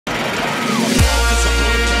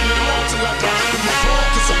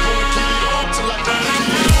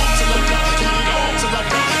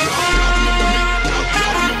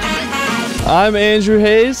I'm Andrew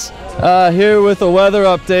Hayes, here with a weather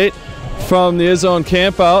update from the Izzone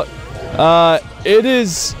Campout.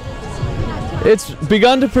 It's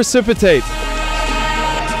begun to precipitate.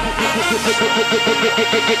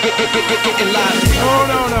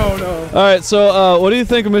 No. All right, so what do you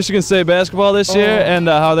think of Michigan State basketball this year, and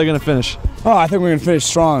how are they going to finish? Oh, I think we're going to finish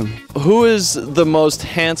strong. Who is the most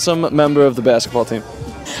handsome member of the basketball team?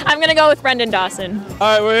 I'm going to go with Brendan Dawson. All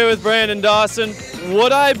right, we're here with Brandon Dawson.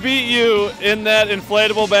 Would I beat you in that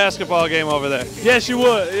inflatable basketball game over there? Yes, you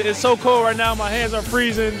would. It's so cold right now. My hands are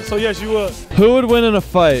freezing, so yes, you would. Who would win in a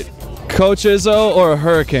fight, Coach Izzo or a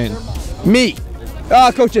Hurricane? Me.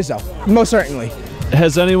 Coach Izzo, most certainly.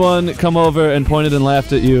 Has anyone come over and pointed and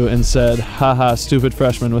laughed at you and said, haha, stupid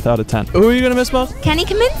freshman without a tent? Who are you going to miss most? Kenny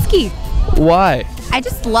Kaminsky. Why? I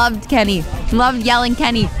just loved Kenny. Loved yelling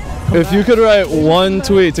Kenny. If you could write one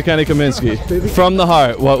tweet to Kenny Kaminsky from the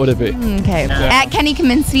heart, what would it be? Okay. At Kenny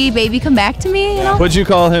Kaminsky, baby, come back to me, you know? Would you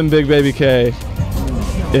call him Big Baby K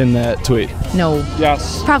in that tweet? No.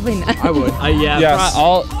 Yes. Probably not. I would. Yeah, yes.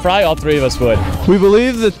 probably all three of us would. We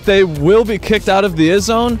believe that they will be kicked out of the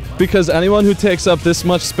Izzone because anyone who takes up this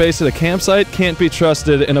much space at a campsite can't be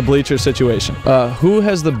trusted in a bleacher situation. Who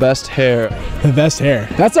has the best hair? The best hair.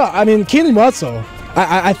 Keely Mutzel.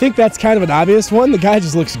 I think that's kind of an obvious one. The guy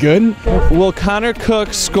just looks good. Will Connor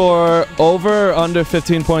Cook score over or under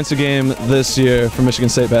 15 points a game this year for Michigan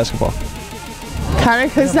State basketball? Connor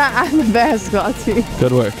Cook's not on the basketball team.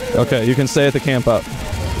 Good work. Okay, you can stay at the camp out.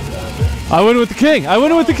 I win with the king. I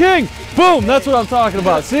win with the king. Boom, that's what I'm talking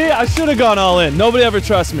about. See, I should have gone all in. Nobody ever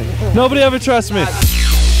trusts me. Nobody ever trusts me.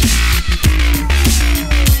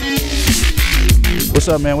 What's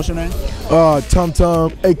up, man? What's your name? Tum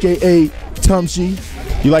Tum, a.k.a. Tumshi.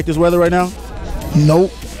 You like this weather right now?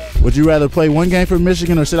 Nope. Would you rather play one game for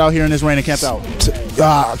Michigan or sit out here in this rain and camp out?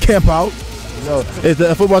 Camp out. Is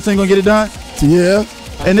the football team gonna get it done? Yeah.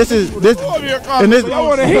 And this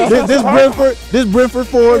Brentford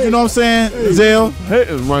Ford, you know what I'm saying? Zale.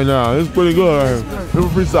 Hitting right now. It's pretty good right here. It's a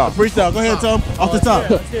freestyle. Freestyle. Go ahead, Tom. Off the top.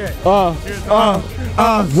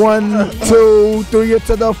 1, 2, 3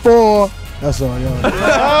 to the 4. That's all, y'all.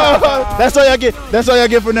 That's all y'all get. That's all y'all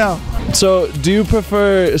get for now. So, do you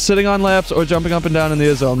prefer sitting on laps or jumping up and down in the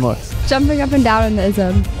Izzone more? Jumping up and down in the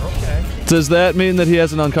Izzone. Okay. Does that mean that he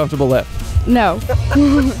has an uncomfortable lap? No.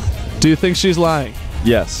 Do you think she's lying?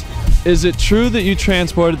 Yes. Is it true that you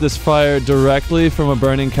transported this fire directly from a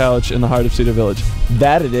burning couch in the heart of Cedar Village?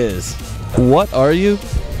 That it is. What are you?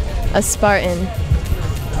 A Spartan.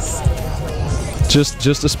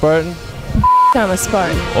 Just a Spartan? I'm a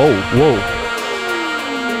Spartan. Oh, whoa.